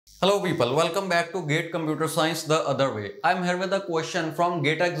Hello people, welcome back to GATE Computer Science the other way. I'm here with a question from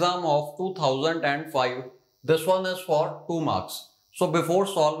GATE exam of 2005. This one is for 2 marks. So before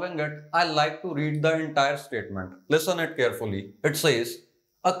solving it, I like to read the entire statement. Listen it carefully. It says,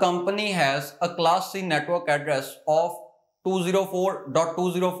 a company has a class C network address of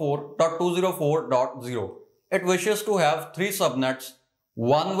 204.204.204.0. It wishes to have 3 subnets,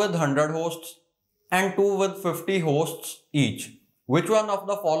 one with 100 hosts and 2 with 50 hosts each. Which one of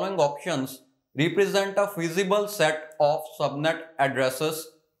the following options represent a feasible set of subnet addresses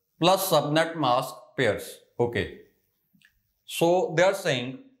plus subnet mask pairs? Okay. So they are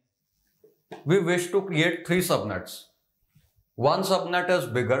saying we wish to create 3 subnets. One subnet is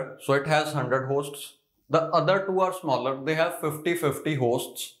bigger, so it has 100 hosts. The other 2 are smaller, they have 50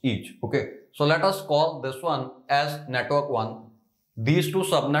 hosts each. Okay. So let us call this one as network 1. These 2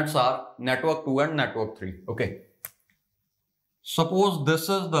 subnets are network 2 and network 3. Okay. Suppose this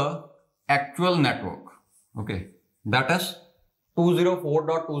is the actual network, okay, that is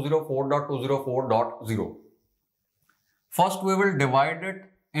 204.204.204.0. First we will divide it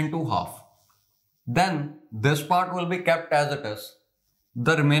into half. Then this part will be kept as it is.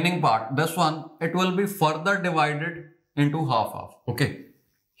 The remaining part, this one, it will be further divided into half. Okay.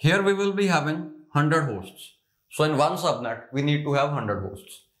 Here we will be having 100 hosts. So in one subnet, we need to have 100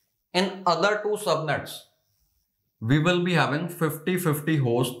 hosts. In other 2 subnets, we will be having 50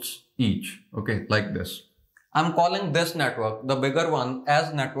 hosts each. Okay, like this. I'm calling this network, the bigger one,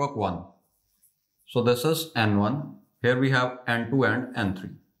 as network 1. So this is N1. Here we have N2 and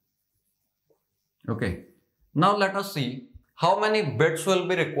N3. Okay. Now let us see how many bits will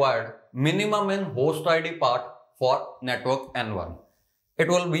be required minimum in host ID part for network N1. It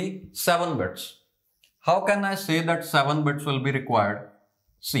will be 7 bits. How can I say that 7 bits will be required?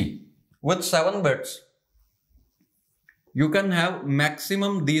 See, with 7 bits, you can have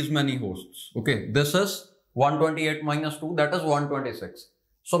maximum these many hosts. Okay, this is 128 minus 2, that is 126.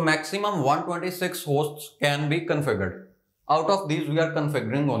 So maximum 126 hosts can be configured. Out of these, we are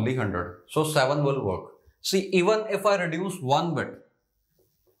configuring only 100. So 7 will work. See, even if I reduce 1 bit,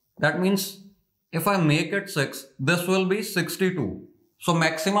 that means if I make it 6, this will be 62. So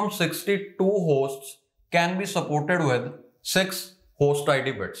maximum 62 hosts can be supported with 6 host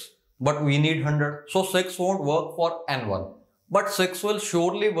ID bits. But we need 100. So 6 won't work for N1. But 6 will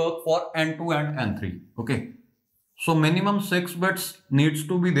surely work for N2 and N3. Okay. So minimum 6 bits needs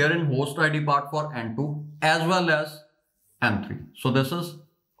to be there in host ID part for N2 as well as N3. So this is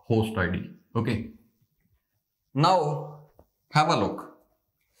host ID. Okay. Now have a look.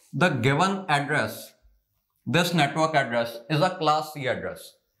 The given address, this network address is a class C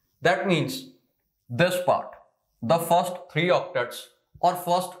address. That means this part, the first 3 octets or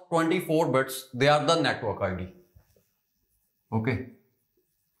first 24 bits, they are the network ID. Okay.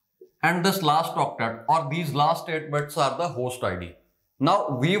 And this last octet or these last 8 bits are the host ID.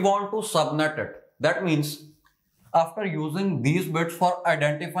 Now we want to subnet it. That means after using these bits for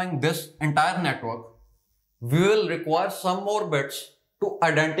identifying this entire network, we will require some more bits to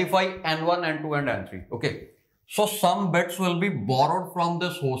identify N1, N2 and N3. Okay. So some bits will be borrowed from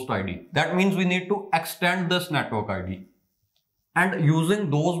this host ID. That means we need to extend this network ID. And using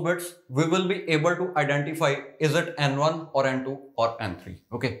those bits, we will be able to identify is it N1 or N2 or N3.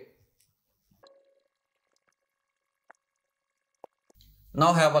 Okay.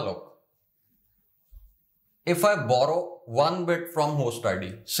 Now have a look. If I borrow 1 bit from host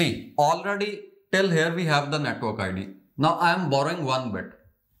ID, see, already till here we have the network ID. Now I am borrowing 1 bit.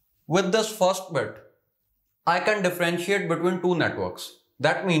 With this first bit, I can differentiate between 2 networks.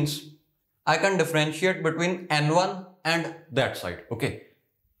 That means I can differentiate between N1 and that side. Okay.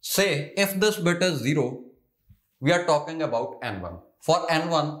 Say if this bit is 0, we are talking about N1. For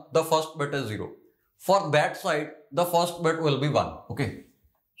N1, the first bit is 0. For that side, the first bit will be 1. Okay.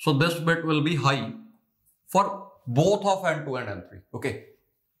 So this bit will be high for both of N2 and N3. Okay.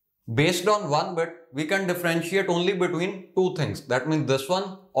 Based on 1 bit, we can differentiate only between 2 things. That means this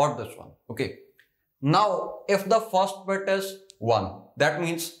one or this one. Okay. Now, if the first bit is 1, that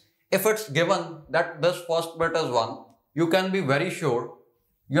means if it's given that this first bit is 1, you can be very sure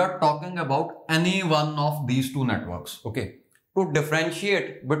you are talking about any one of these 2 networks. Okay. To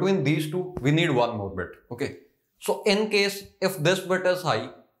differentiate between these 2, we need 1 more bit. Okay. So in case if this bit is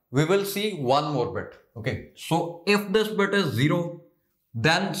high, we will see 1 more bit. Okay. So if this bit is 0,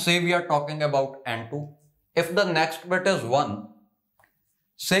 then say we are talking about N2. If the next bit is 1,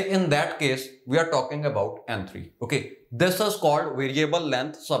 say in that case, we are talking about N3. Okay. This is called variable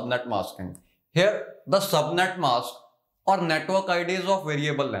length subnet masking. Here, the subnet mask or network ID is of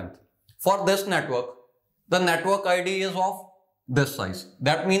variable length. For this network, the network ID is of this size.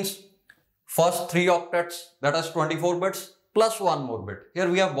 That means first 3 octets, that is 24 bits plus one more bit. Here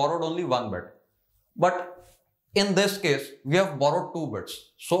we have borrowed only one bit. But in this case, we have borrowed 2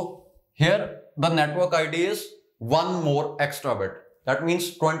 bits. So here the network ID is one more extra bit. That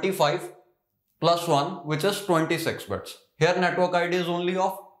means 25 plus 1, which is 26 bits. Here network ID is only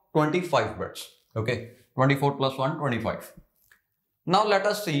of 25 bits. Okay, 24 plus 1, 25. Now let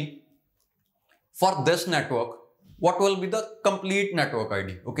us see for this network, what will be the complete network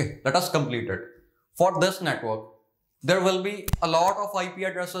ID. Okay, let us complete it. For this network, there will be a lot of IP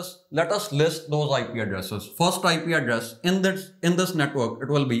addresses. Let us list those IP addresses. First IP address in this network, it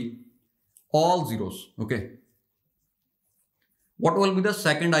will be all zeros. Okay. What will be the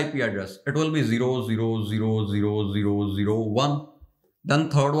second IP address? It will be 000000001. Then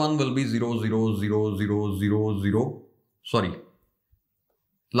third one will be 0000000. Sorry.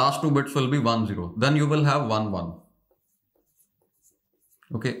 Last 2 bits will be 10. Then you will have 11.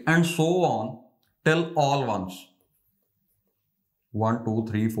 Okay. And so on till all ones. 1, 2,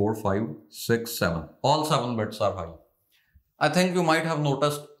 3, 4, 5, 6, 7. All 7 bits are high. I think you might have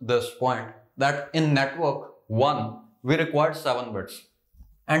noticed this point that in network 1, we required 7 bits.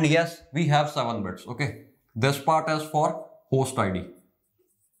 And yes, we have 7 bits. Okay. This part is for host ID.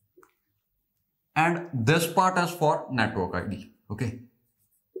 And this part is for network ID. Okay.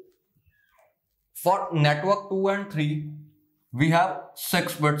 For network 2 and 3, we have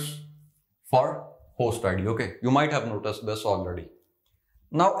 6 bits for host ID. Okay. You might have noticed this already.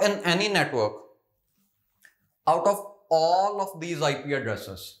 Now in any network, out of all of these IP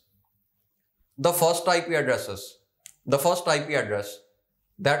addresses, the first IP address,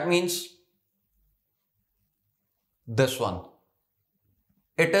 that means this one.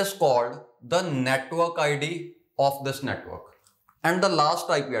 It is called the network ID of this network. And the last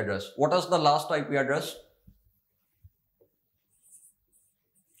IP address, what is the last IP address?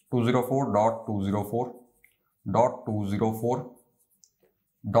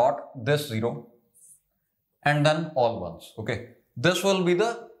 204.204.204. And then all ones. Okay, this will be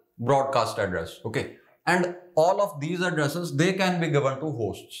the broadcast address. Okay, and all of these addresses, they can be given to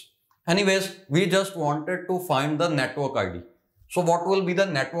hosts. Anyways, we just wanted to find the network ID. So what will be the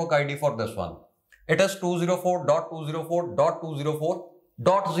network ID for this one? It is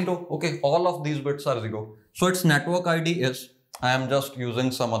 204.204.204.0. Okay, all of these bits are 0. So its network ID is, I am just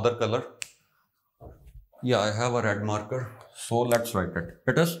using some other color. Yeah, I have a red marker. So let's write it.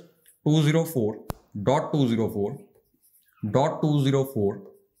 It is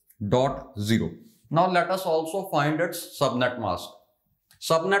 204.204.204.0. Now let us also find its subnet mask.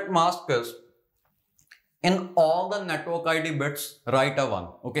 Subnet mask is in all the network ID bits, write a 1.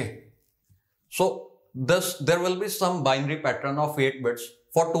 Okay. So there will be some binary pattern of 8 bits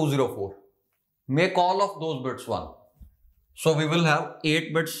for 204. Make all of those bits 1. So we will have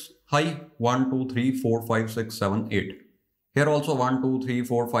 8 bits high. 1, 2, 3, 4, 5, 6, 7, 8. Here also 1, 2, 3,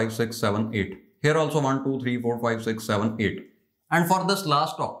 4, 5, 6, 7, 8. Here also 1, 2, 3, 4, 5, 6, 7, 8. And for this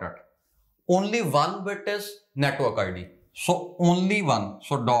last octet, only one bit is network ID. So only one.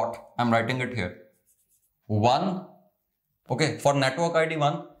 So dot, I'm writing it here. 1. Okay, for network ID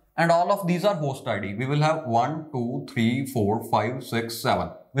 1. And all of these are host ID. We will have 1, 2, 3, 4, 5, 6, 7.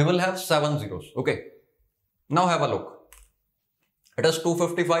 We will have 7 zeros. Okay. Now have a look. It is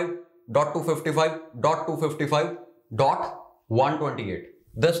 255.255.255.128.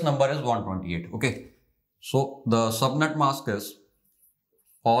 This number is 128. Okay. So the subnet mask is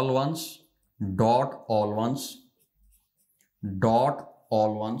all ones dot all ones dot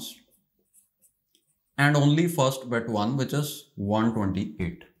all ones and only first bit 1, which is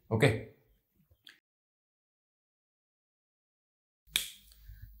 128. Okay.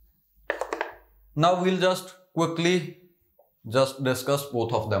 Now we'll just quickly discuss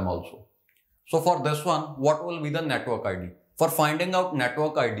both of them also. So for this one, what will be the network ID? For finding out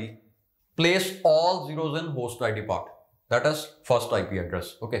network ID, place all zeros in host ID part. That is first IP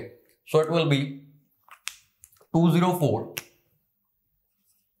address. Okay. So it will be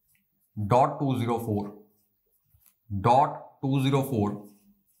 204.204.204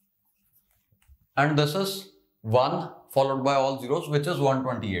 and this is 1 followed by all zeros, which is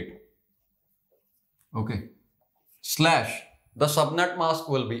 128. Okay. Slash, the subnet mask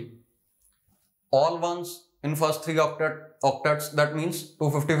will be all ones in first 3 octets, that means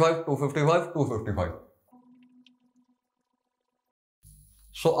 255, 255, 255.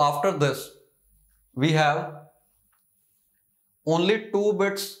 So after this, we have only 2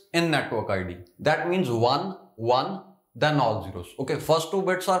 bits in network ID. That means 1, 1, then all zeros. Okay, first 2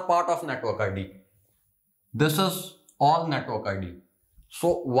 bits are part of network ID. This is all network ID.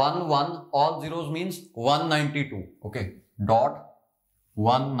 So 1, 1, all zeros means 192. Okay, dot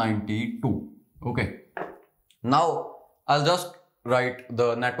 192. Okay. Now I'll just write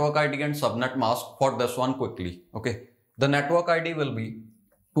the network ID and subnet mask for this one quickly. Okay. The network ID will be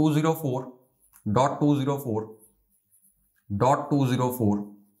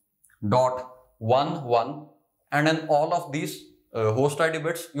 204.204.204.11, and in all of these host ID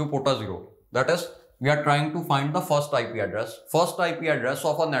bits you put a 0. That is, we are trying to find the first IP address. First IP address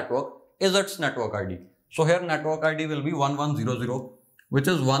of a network is its network ID. So here network ID will be 1100, which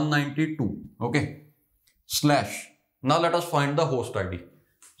is 192. Okay. Slash. Now let us find the host ID.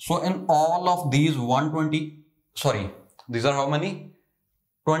 So in all of these these are how many?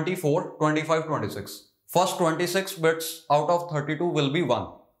 24, 25, 26. First 26 bits out of 32 will be 1.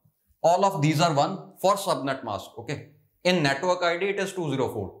 All of these are 1 for subnet mask. Okay. In network ID it is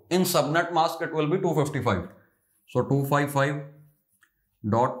 204. In subnet mask it will be 255. So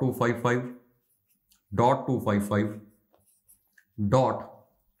 255.255.255.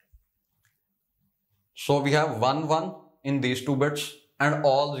 So we have 1 1 in these two bits and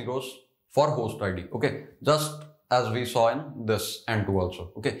all zeros for host ID. Okay. Just as we saw in this N2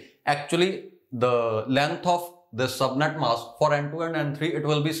 also. Okay. Actually, the length of this subnet mask for N2 and N3, it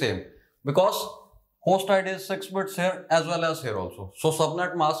will be same, because host ID is 6 bits here as well as here also. So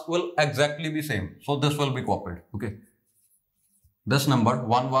subnet mask will exactly be same. So this will be copied. Okay. This number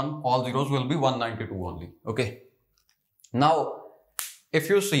 1 1, all zeros will be 192 only. Okay. Now, if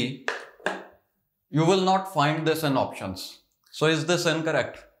you see, you will not find this in options. So is this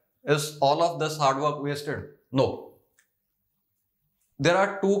incorrect? Is all of this hard work wasted? No. There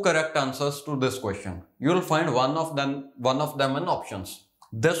are two correct answers to this question. You will find one of them in options.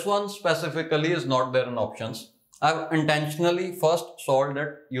 This one specifically is not there in options. I've intentionally first solved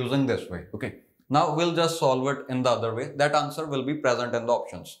it using this way. Okay. Now we'll just solve it in the other way. That answer will be present in the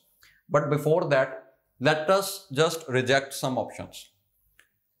options. But before that, let us just reject some options.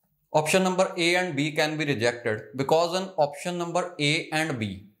 Option number A and B can be rejected because in option number A and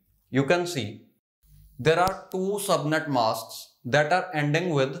B, you can see there are two subnet masks that are ending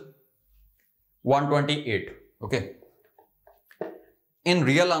with 128. Okay. In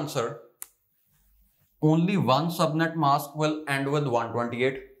real answer, only one subnet mask will end with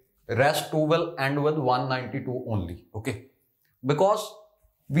 128. Rest two will end with 192 only. Okay. Because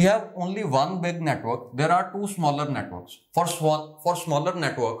we have only one big network, there are two smaller networks. For smaller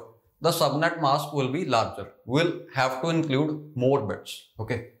network, the subnet mask will be larger. We'll have to include more bits.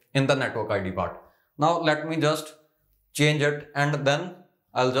 Okay. In the network ID part. Now let me just change it and then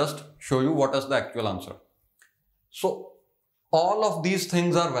I'll just show you what is the actual answer. So all of these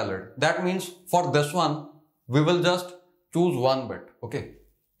things are valid. That means for this one, we will just choose one bit. Okay.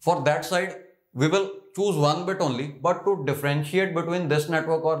 For that side, we will choose one bit only, but to differentiate between this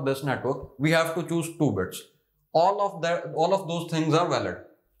network or this network, we have to choose 2 bits. All of those things are valid.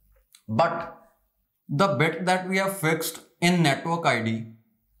 But the bit that we have fixed in network ID,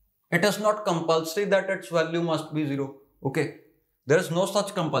 it is not compulsory that its value must be 0. Okay. There is no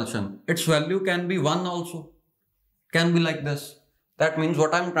such compulsion. Its value can be 1 also. Can be like this. That means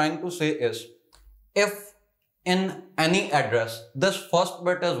what I am trying to say is, if in any address this first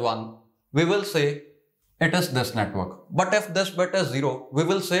bit is 1, we will say it is this network. But if this bit is 0, we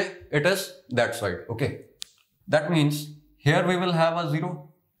will say it is that side. Okay. That means here we will have a 0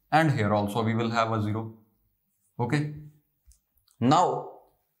 and here also we will have a 0. Okay. Now,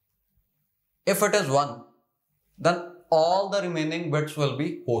 if it is 1, then all the remaining bits will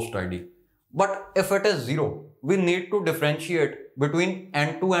be host ID. But if it is 0, we need to differentiate between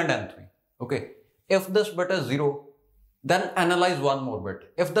N2 and N3. Okay. If this bit is 0, then analyze one more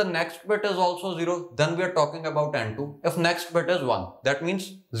bit. If the next bit is also 0, then we are talking about N2. If next bit is 1, that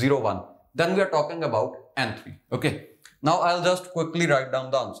means 0, 1. Then we are talking about N3. Okay. Now I'll just quickly write down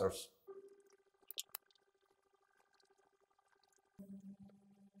the answers.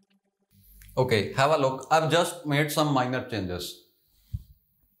 Okay, have a look. I've just made some minor changes.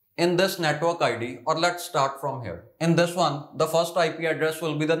 In this network ID, or let's start from here. In this one, the first IP address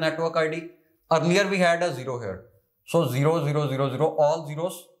will be the network ID. Earlier we had a 0 here. So 0, 0, 0, 0, all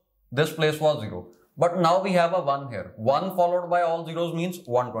zeros, this place was 0. But now we have a 1 here. 1 followed by all zeros means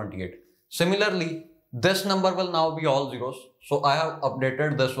 128. Similarly, this number will now be all zeros. So I have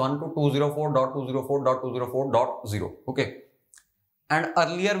updated this one to 204.204.204.0. Okay. And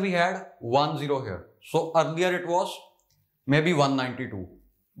earlier we had 10 here. So earlier it was maybe 192.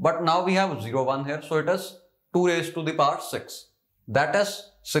 But now we have 01 here. So it is 2 raised to the power 6. That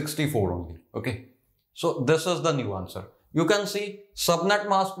is 64 only. Okay. So this is the new answer. You can see subnet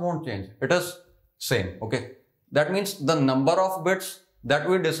mask won't change. It is same. Okay. That means the number of bits that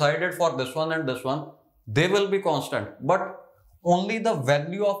we decided for this one and this one they will be constant, but only the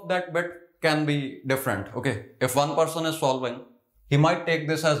value of that bit can be different. Okay, if one person is solving, he might take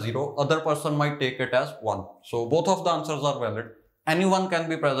this as 0, other person might take it as 1. So both of the answers are valid. Anyone can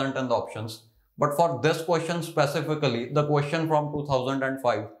be present in the options. But for this question specifically, the question from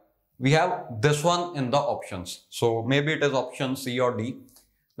 2005, we have this one in the options. So maybe it is option C or D.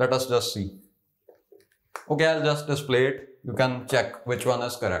 Let us just see. Okay, I'll just display it. You can check which one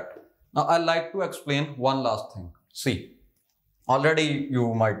is correct. Now, I'd like to explain one last thing. See, already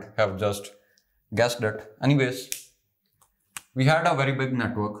you might have just guessed it. Anyways, we had a very big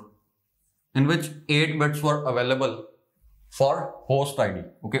network in which 8 bits were available for host ID.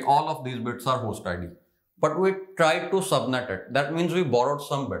 Okay, all of these bits are host ID. But we tried to subnet it. That means we borrowed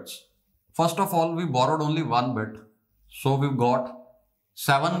some bits. First of all, we borrowed only 1 bit. So we've got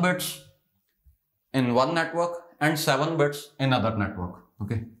 7 bits in one network and 7 bits in other network.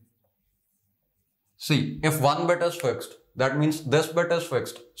 Okay. See, if 1 bit is fixed, that means this bit is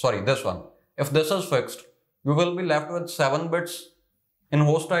fixed. Sorry, this one. If this is fixed, we will be left with 7 bits in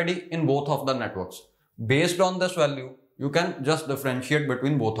host ID in both of the networks. Based on this value, you can just differentiate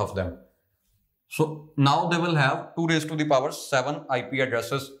between both of them. So now they will have 2 raised to the power 7 IP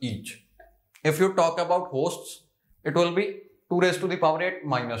addresses each. If you talk about hosts, it will be 2 raised to the power 8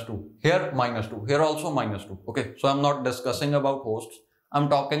 minus 2. Here minus 2. Here also minus 2. Okay, so I'm not discussing about hosts. I'm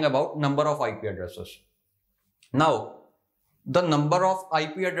talking about number of IP addresses. Now, the number of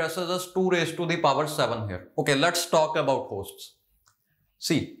IP addresses is 2 raised to the power 7 here. Okay, let's talk about hosts.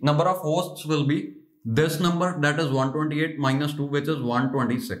 See, number of hosts will be this number, that is 128 minus 2, which is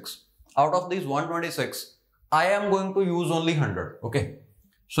 126. Out of these 126, I am going to use only 100. Okay,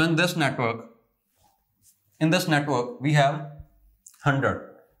 so in this network, we have 100.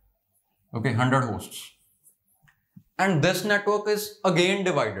 Okay, 100 hosts. And this network is again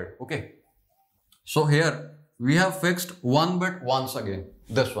divided. Okay, so here we have fixed 1 bit once again,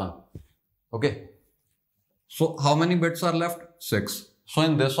 this one. Okay, so how many bits are left? 6. So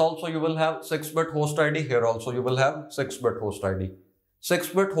in this also you will have 6-bit host ID. Here also you will have 6-bit host ID.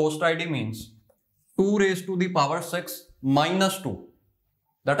 6-bit host ID means 2 raised to the power 6 minus 2.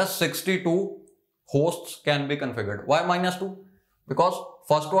 That is 62 hosts can be configured. Why minus 2? Because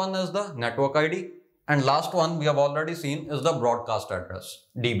first one is the network ID and last one we have already seen is the broadcast address,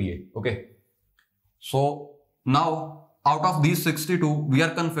 DBA. Okay. So now out of these 62, we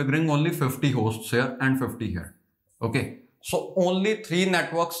are configuring only 50 hosts here and 50 here. Okay. So only 3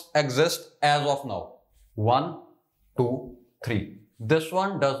 networks exist as of now. 1, 2, 3. This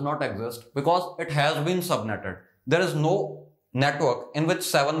one does not exist because it has been subnetted. There is no network in which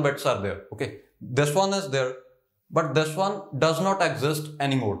 7 bits are there. Okay. This one is there, but this one does not exist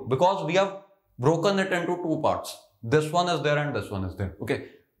anymore because we have broken it into 2 parts. This one is there and this one is there. Okay.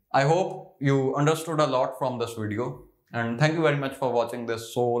 I hope you understood a lot from this video and thank you very much for watching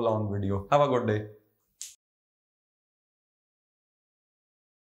this so long video. Have a good day.